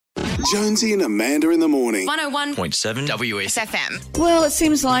Jonesy and Amanda in the morning. 101.7 WSFM. Well, it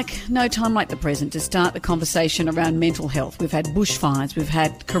seems like no time like the present to start the conversation around mental health. We've had bushfires, we've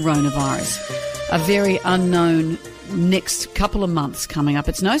had coronavirus, a very unknown next couple of months coming up.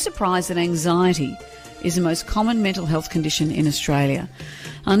 It's no surprise that anxiety is the most common mental health condition in Australia.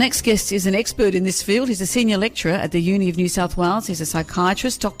 Our next guest is an expert in this field. He's a senior lecturer at the Uni of New South Wales. He's a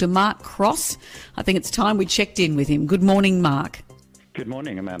psychiatrist, Dr. Mark Cross. I think it's time we checked in with him. Good morning, Mark. Good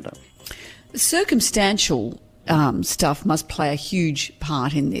morning, Amanda. Circumstantial stuff must play a huge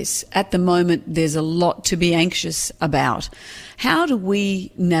part in this. At the moment, there's a lot to be anxious about. How do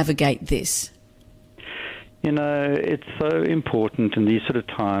we navigate this? You know, it's so important in these sort of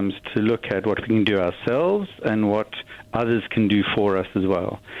times to look at what we can do ourselves and what others can do for us as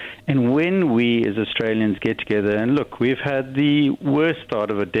well. And when we as Australians get together, and look, we've had the worst start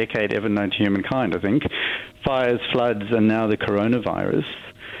of a decade ever known to humankind, I think. Fires, floods, and now the coronavirus.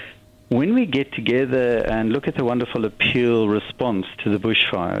 When we get together and look at the wonderful appeal response to the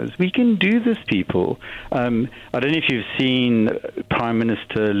bushfires, we can do this, people. I don't know if you've seen Prime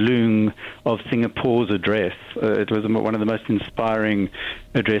Minister Leung of Singapore's address. It was one of the most inspiring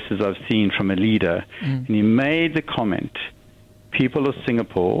addresses I've seen from a leader. And he made the comment, people of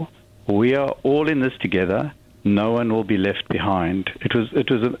Singapore, we are all in this together. No one will be left behind. It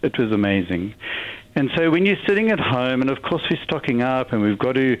was amazing. And so when you're sitting at home, and of course we're stocking up and we've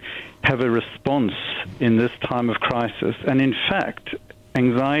got to have a response in this time of crisis. And in fact,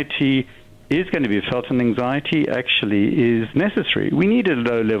 anxiety is going to be felt, and anxiety actually is necessary. We need a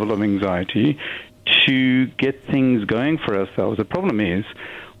low level of anxiety to get things going for ourselves. The problem is,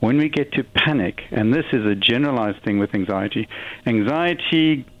 when we get to panic, and this is a generalized thing with anxiety,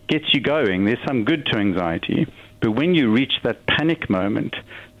 anxiety gets you going. There's some good to anxiety. But when you reach that panic moment,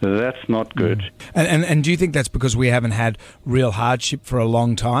 that's not good. And do you think that's because we haven't had real hardship for a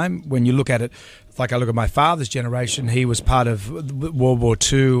long time? When you look at it, like I look at my father's generation, he was part of World War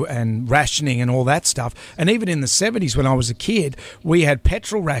II and rationing and all that stuff. And even in the 70s when I was a kid, we had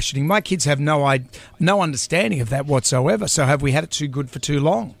petrol rationing. My kids have no understanding of that whatsoever. So have we had it too good for too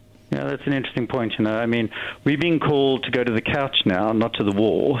long? Yeah, that's an interesting point, you know. I mean, we're being called to go to the couch now, not to the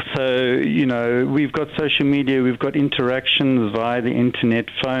wall. So, you know, we've got social media, we've got interactions via the internet,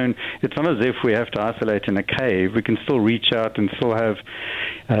 phone. It's not as if we have to isolate in a cave. We can still reach out and still have,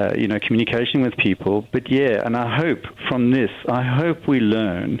 communication with people. But yeah, and I hope from this, we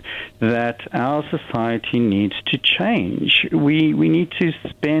learn that our society needs to change. We need to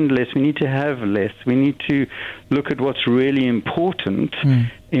spend less, we need to have less, we need to look at what's really important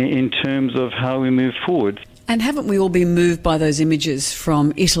in terms of how we move forward. And haven't we all been moved by those images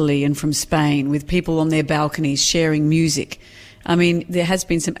from Italy and from Spain with people on their balconies sharing music? I mean, there has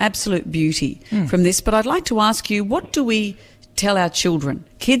been some absolute beauty from this. But I'd like to ask you, what do we tell our children?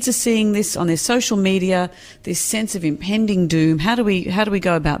 Kids are seeing this on their social media, this sense of impending doom. How do we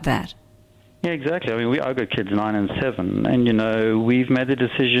go about that? Yeah, exactly. I mean, I've got kids 9 and 7, and, you know, we've made the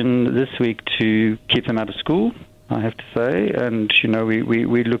decision this week to keep them out of school, I have to say, and, you know,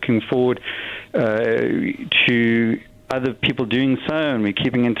 we're looking forward to other people doing so, and we're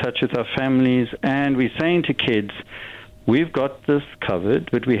keeping in touch with our families, and we're saying to kids, we've got this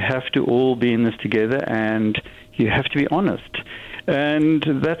covered, but we have to all be in this together, and you have to be honest. And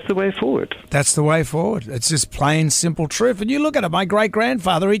that's the way forward. That's the way forward. It's just plain, simple truth. And you look at it, my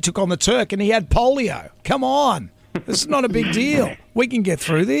great-grandfather, he took on the Turk and he had polio. Come on. This is not a big deal. We can get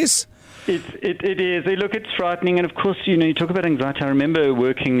through this. It is. Look, it's frightening. And, of course, you know, you talk about anxiety. I remember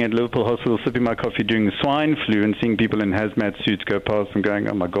working at Liverpool Hospital, sipping my coffee during the swine flu and seeing people in hazmat suits go past and going,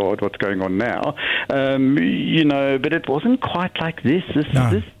 oh, my God, what's going on now? You know, but it wasn't quite like this.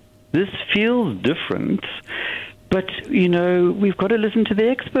 This feels different. But, you know, we've got to listen to the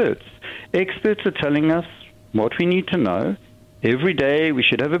experts. Experts are telling us what we need to know. Every day we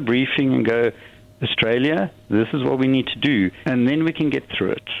should have a briefing and go, Australia, this is what we need to do. And then we can get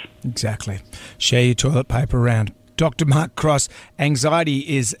through it. Exactly. Share your toilet paper around. Dr. Mark Cross,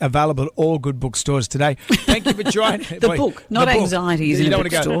 Anxiety is available at all good bookstores today. Thank you for joining. Not Anxiety is in a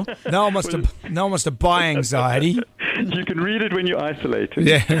bookstore. No one wants to buy Anxiety. You can read it when you're isolated.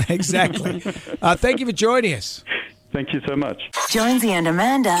 Yeah, exactly. Thank you for joining us. Thank you so much. Jonesy and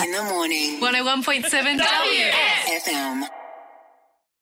Amanda in the morning. 101.7 WSFM.